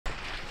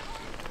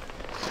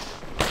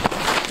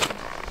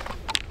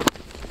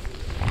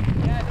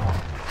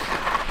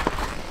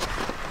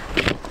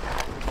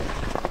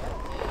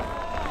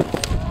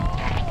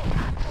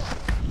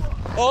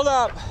Hold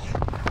up.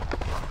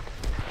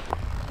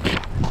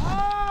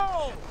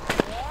 Oh!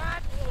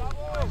 What?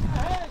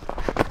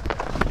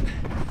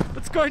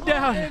 What's going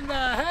down? What in the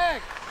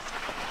heck?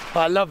 Oh,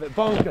 I love it.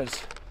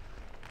 Bonkerz.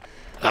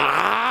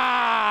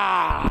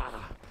 Ah!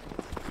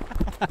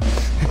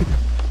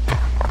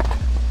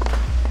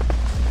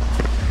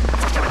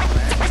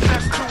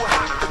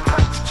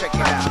 Check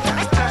it out.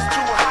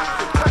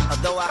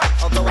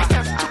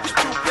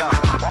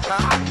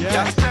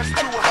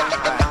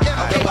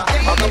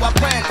 Although I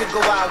plan to go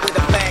out with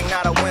a bang,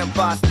 not a wimp,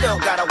 I still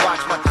gotta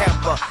watch my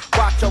temper.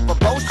 Watch over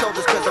both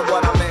shoulders cause of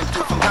what I'm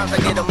into. Sometimes I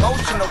get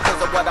emotional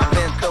cause of what I've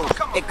been through.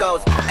 It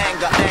goes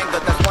anger,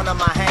 that's one of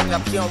my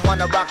hang-ups. You don't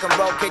wanna rock and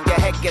roll, kid, your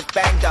head gets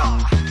banged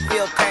up.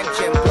 Feel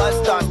tension, blood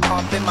starts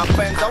pumping. My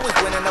friends always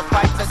winning the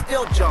fights, I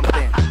still jump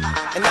in.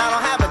 And I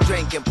don't have a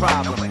drinking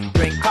problem.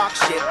 Drink, talk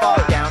shit,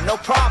 fall down, no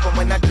problem.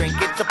 When I drink,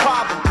 it's a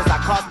problem cause I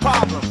cause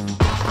problems.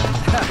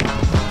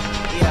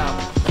 Yeah,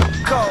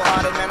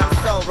 cold-hearted, man, I'm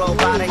so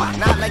robotic.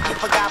 Not like you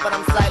forgot, but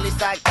I'm slightly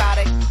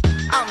psychotic.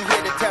 I'm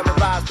here to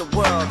terrorize the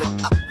world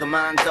and up the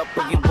minds up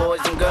of you boys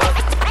and girls.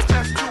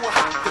 Just too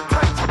hot to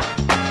touch.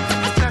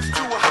 Just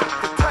too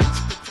hot to touch.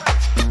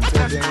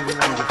 Just too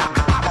hot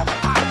to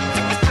touch.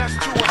 Just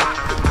too hot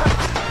to touch.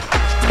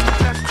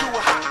 Just too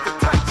hot to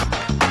touch.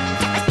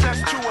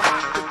 Just too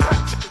hot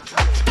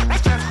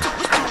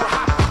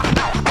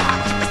to touch.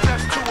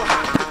 Just too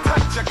hot to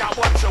touch. I got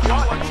what you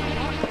want.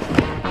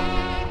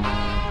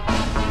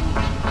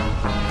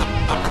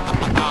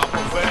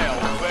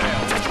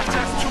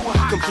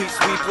 Complete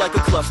sweep like a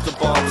cluster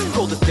bomb.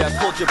 Cold as death,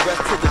 hold your breath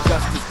till the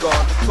dust is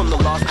gone. From the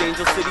Lost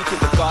Angel City to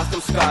the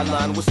Gotham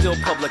skyline, we're still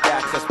public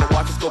access, but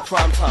watch us go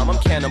prime time. I'm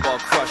Cannonball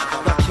Crush,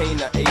 not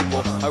Cain or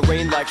Abel. I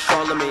reign like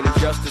Charlemagne and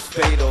justice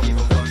fatal.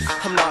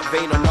 I'm not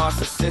vain or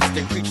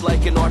narcissistic, preach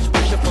like an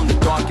archbishop from the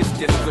darkest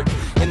district.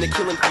 In the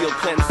killing field,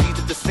 planting seeds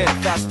of dissent,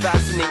 fast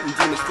fascinating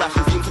demons,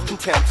 flashing beams of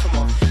contempt.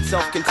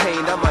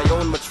 Self-contained, I'm my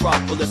own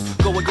metropolis.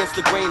 Go against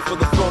the grain for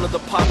the throne of the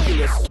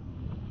populace.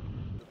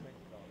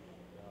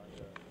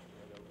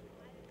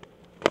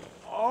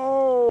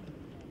 Oh!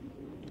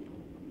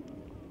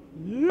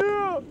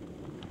 Yeah!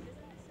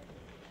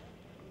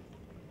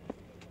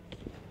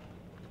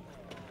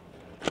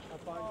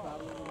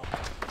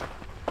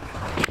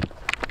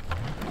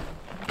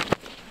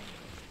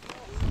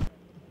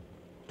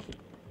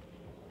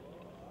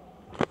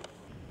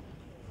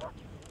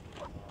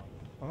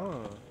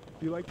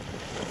 Do you like the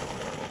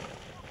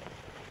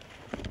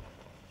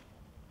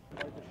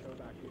show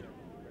back here?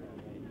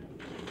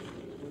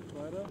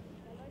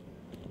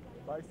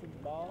 Bison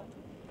ball.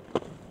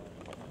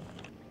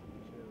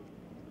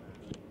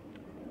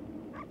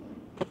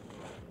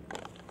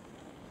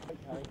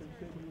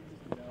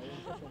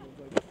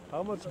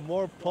 How much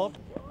more pop?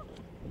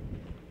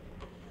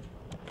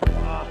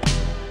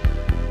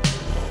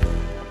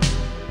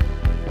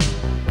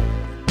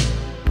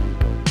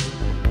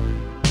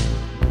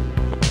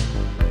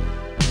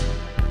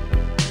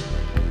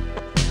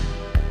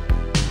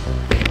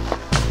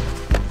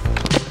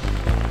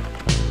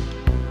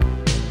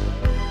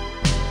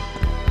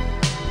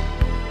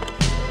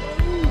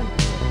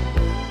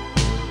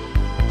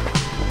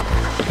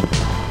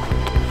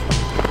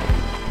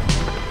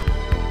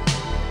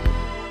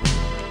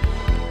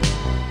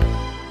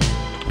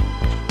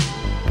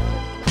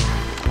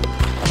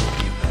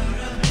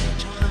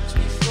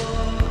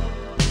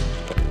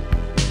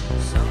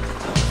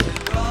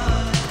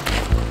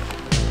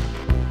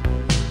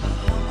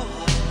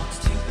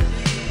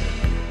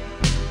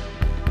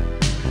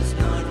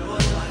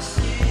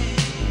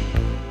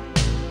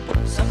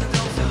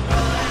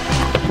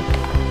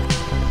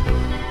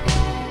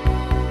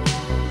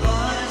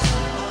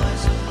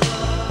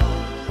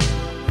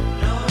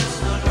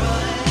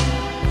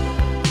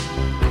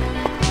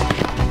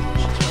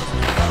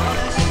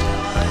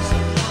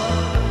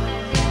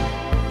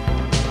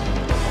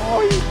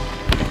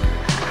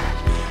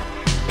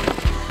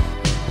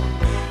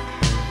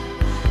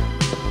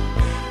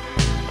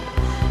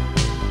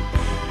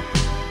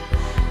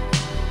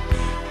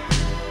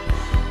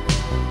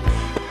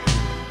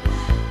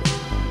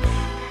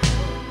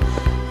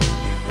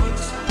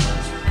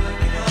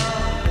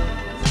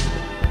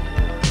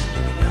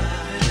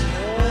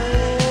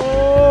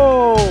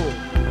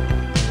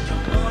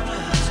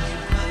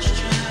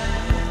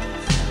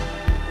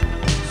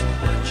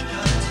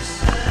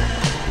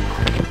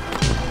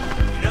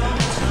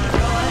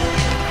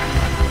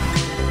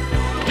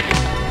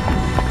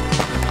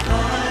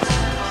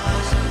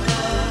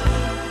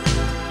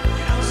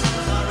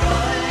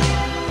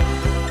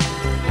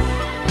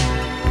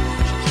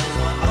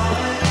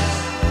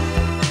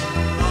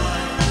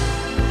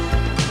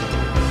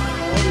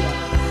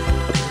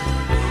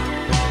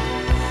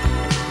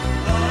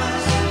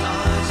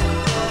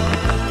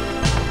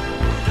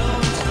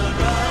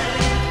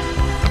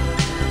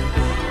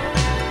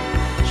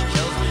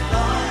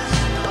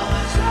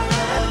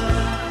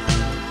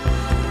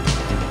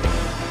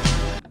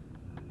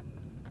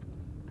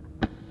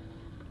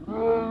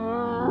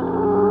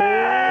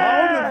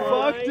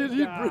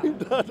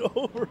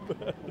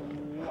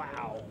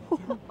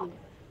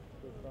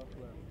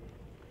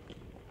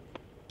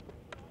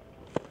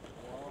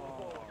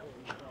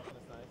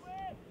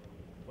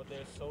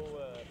 so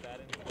bad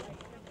in the game.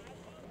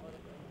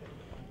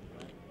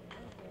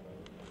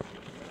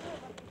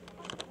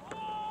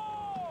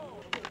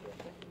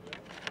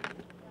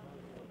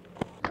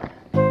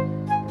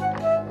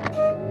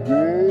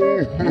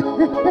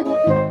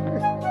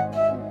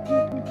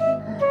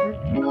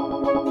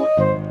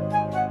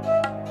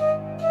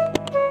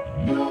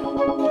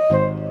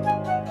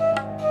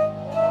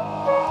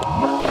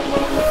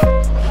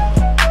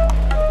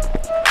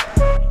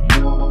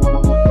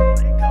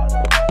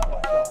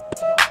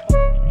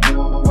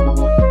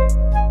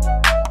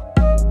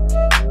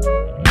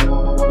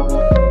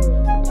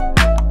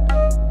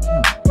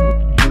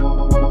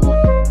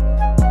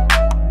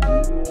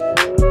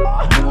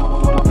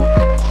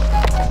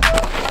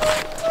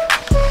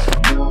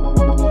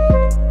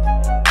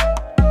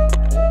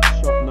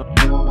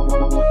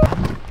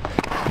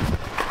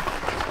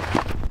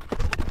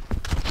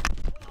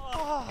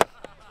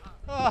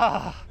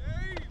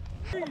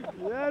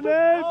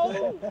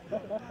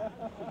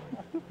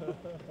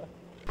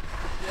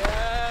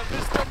 Yeah,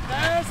 Mr.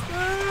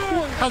 Master!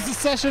 How's the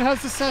session?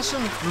 How's the session?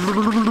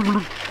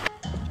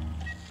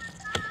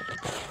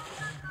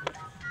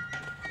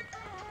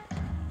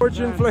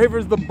 Fortune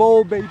flavors the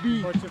bowl,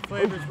 baby. Fortune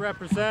flavors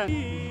represent.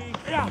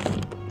 Yeah.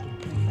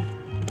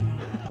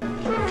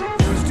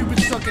 You're a stupid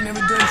sucker, never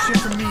done shit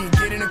for me.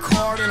 Get in a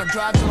car, then I'll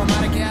drive till I'm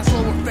out of gas,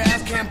 slow and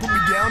fast. Can't put me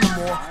down no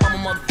more. I'm a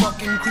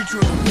motherfucking creature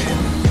of the wind.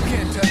 You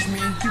can't touch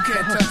me, you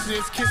can't touch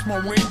this. Kiss my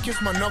wing,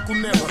 kiss my knuckle,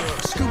 never.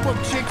 Scoop up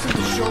chicks at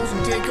the shows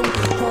and take them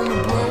home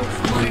and blow.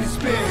 Money to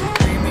spend.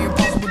 Dream the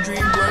impossible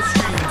dream,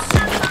 bloodstream.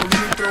 See me,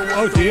 believe me, throw up.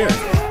 Oh dear.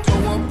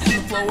 Toe up, to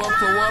the flow up,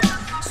 throw up.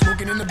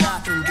 Smoking in the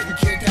bathroom, getting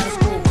kicked out of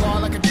school. Car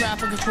like a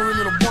traffic, it's for a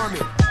little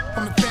varmint.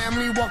 I'm the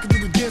family walking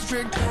through the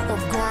district of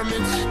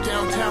garments,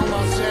 downtown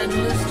Los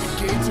Angeles,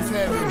 the gates of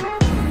heaven.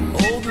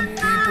 Older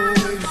people,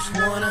 they just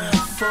wanna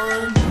have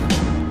fun.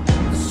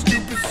 The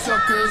stupid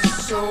suckers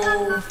are so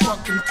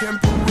fucking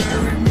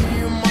temporary. Me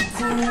and my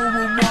crew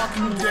were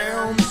walking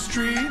down the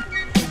street,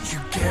 but you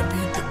can't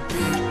beat the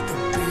beat,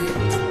 the beat,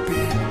 the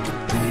beat,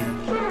 the beat.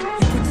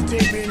 You put the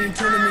tape in and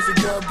turn the music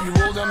up. You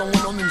roll down the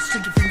window, then you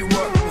stick your finger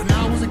up. When I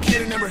was a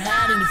kid, I never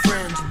had any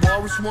friends.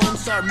 Walrus one,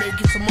 started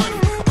making some money.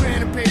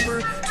 Pen and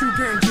paper,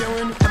 two-parent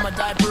killing, and my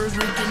diapers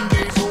were getting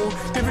days old.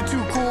 Never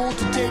too cool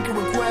to take a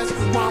request.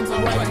 Mom's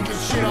alright to get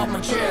shit off my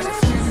chest.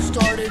 Music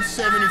started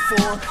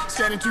 74,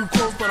 standing too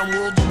close, but I'm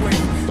worlds away.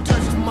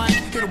 Touch the mic,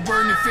 it'll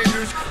burn your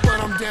fingers, but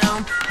I'm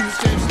down. And the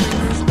stage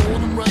lingers,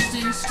 old and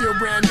rusty, still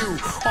brand new.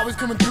 Always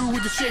coming through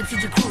with the shapes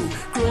of the crew.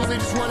 Girls, they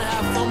just wanna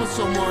have fun with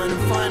someone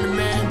and find a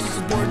man to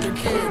support their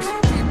kids.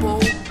 People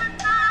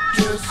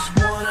just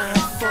wanna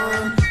have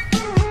fun.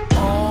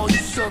 All you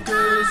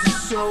suckers are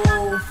so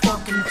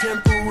fucking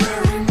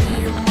temporary.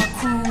 Me and my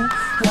crew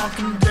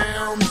walking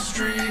down the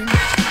street. You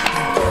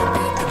can't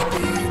beat the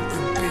beat,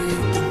 the beat,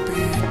 the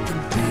beat, the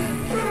beat,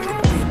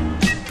 the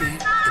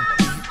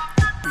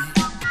beat,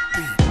 the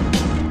beat,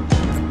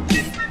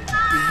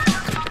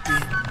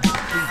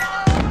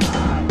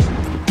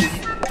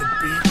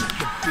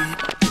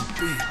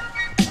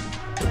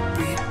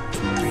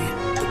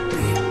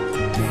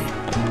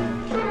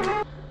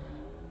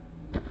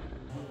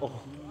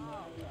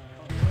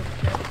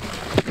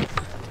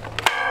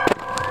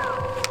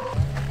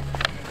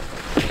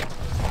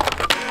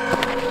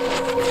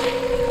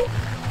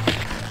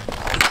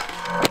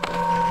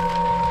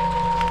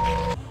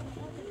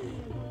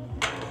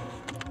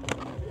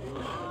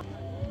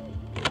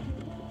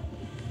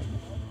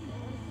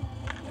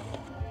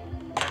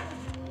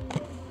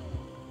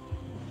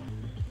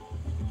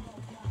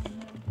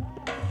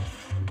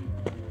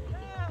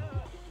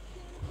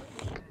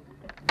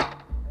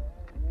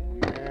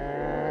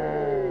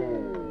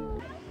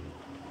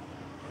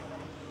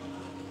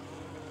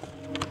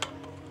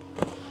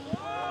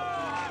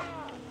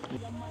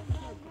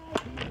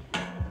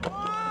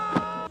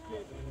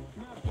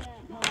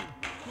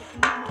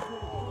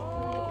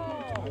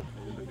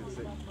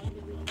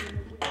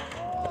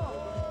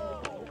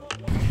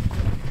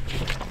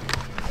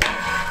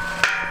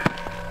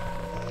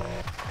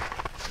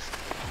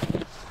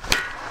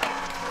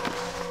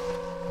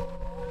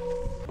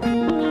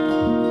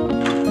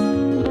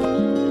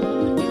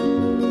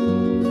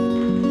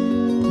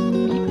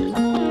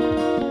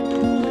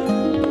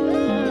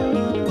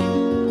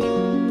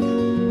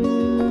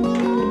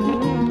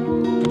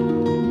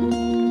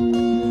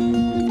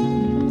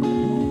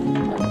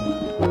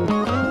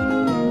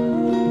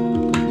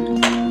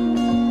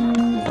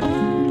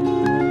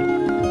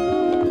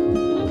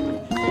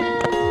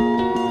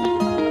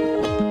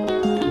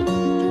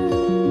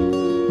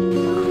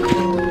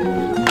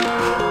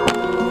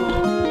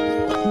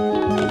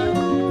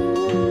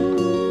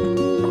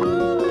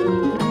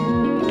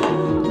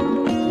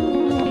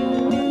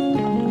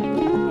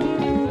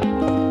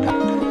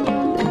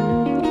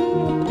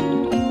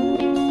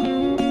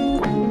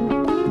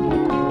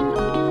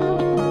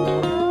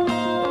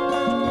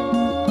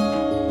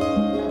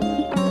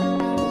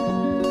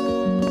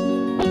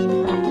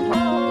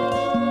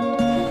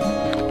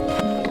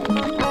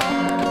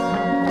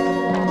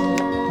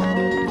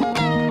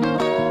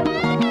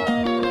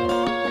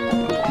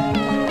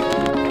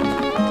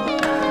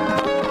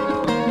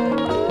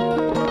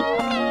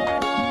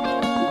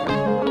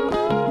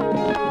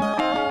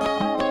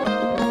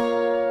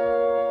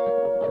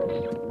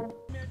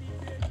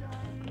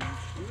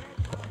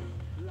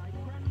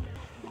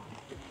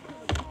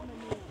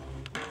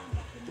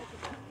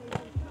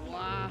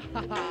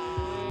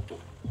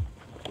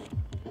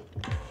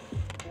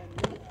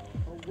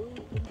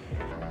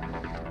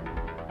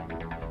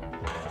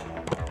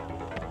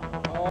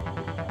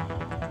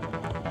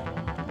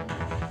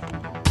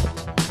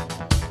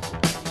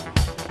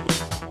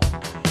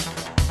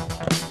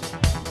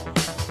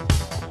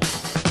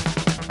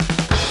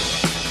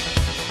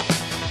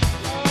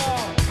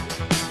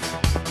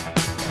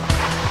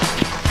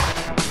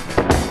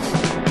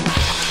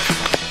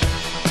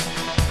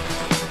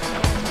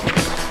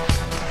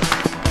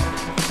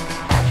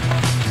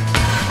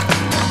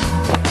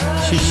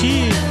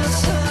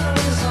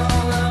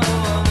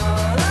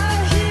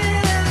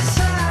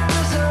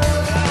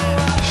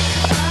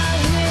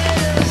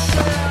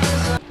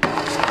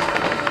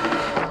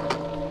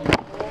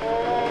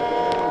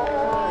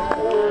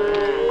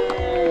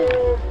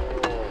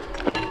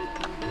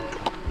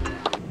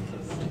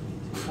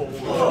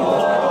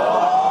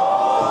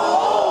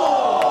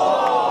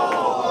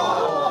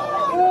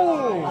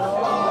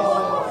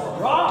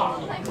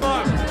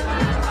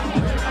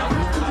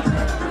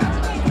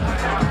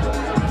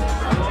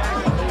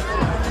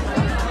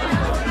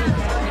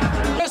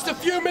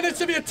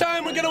 of your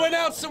time, we're going to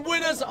announce some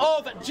winners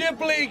of Jib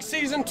League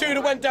Season 2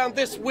 that went down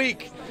this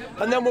week.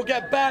 And then we'll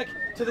get back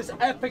to this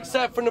epic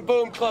set from the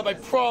Boom Club, I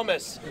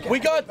promise. We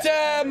got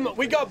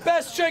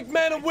best trick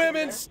men and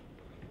women's.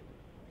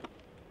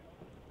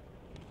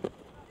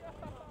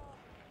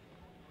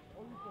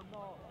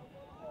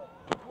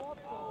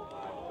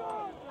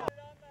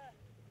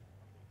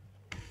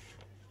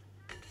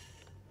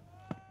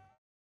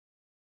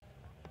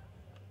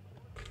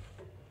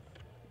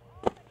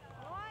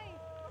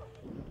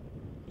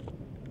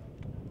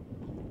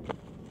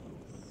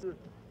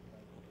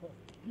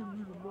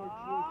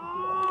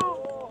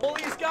 All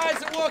these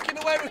guys are walking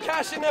away with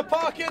cash in their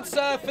pockets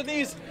for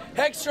these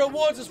extra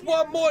awards. There's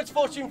one more. It's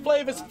Fortune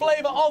Flavor's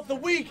Flavor of the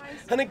Week,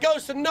 and it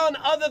goes to none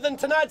other than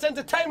tonight's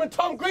entertainment,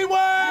 Tom Greenway!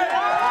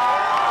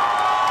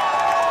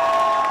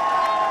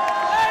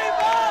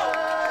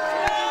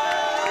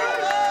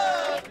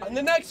 And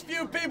the next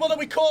few people that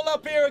we call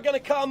up here are going to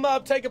come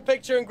up, take a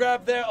picture, and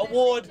grab their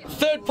award.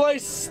 Third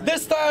place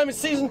this time is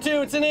Season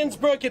 2. It's in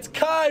Innsbruck. It's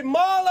Kai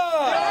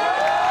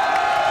Mahler!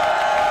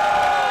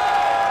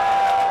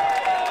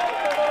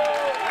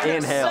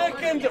 Inhale.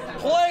 Second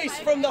place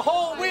from the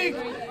whole week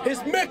is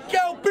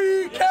Mikkel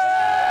BK!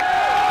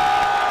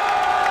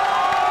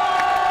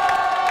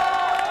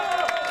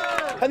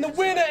 And the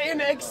winner in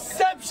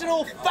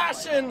exceptional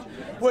fashion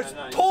was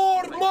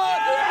Tormod!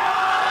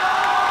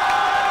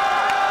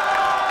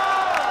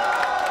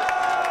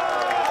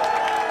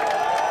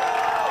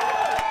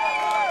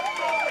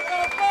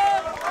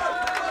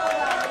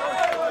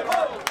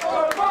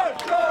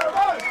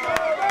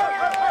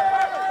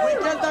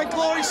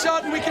 Glory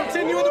shot, and we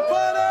continue with the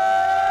party!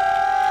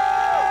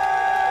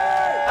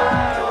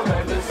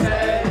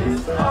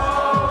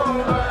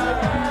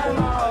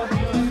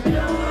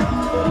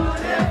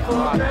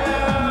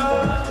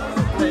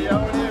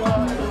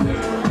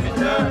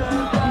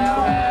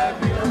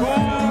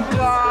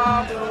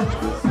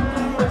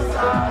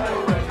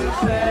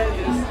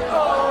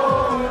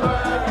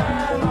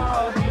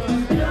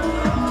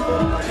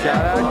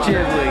 Shout out Jib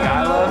League,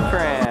 I love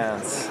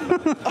France.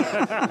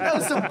 That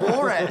was some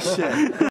Borat shit.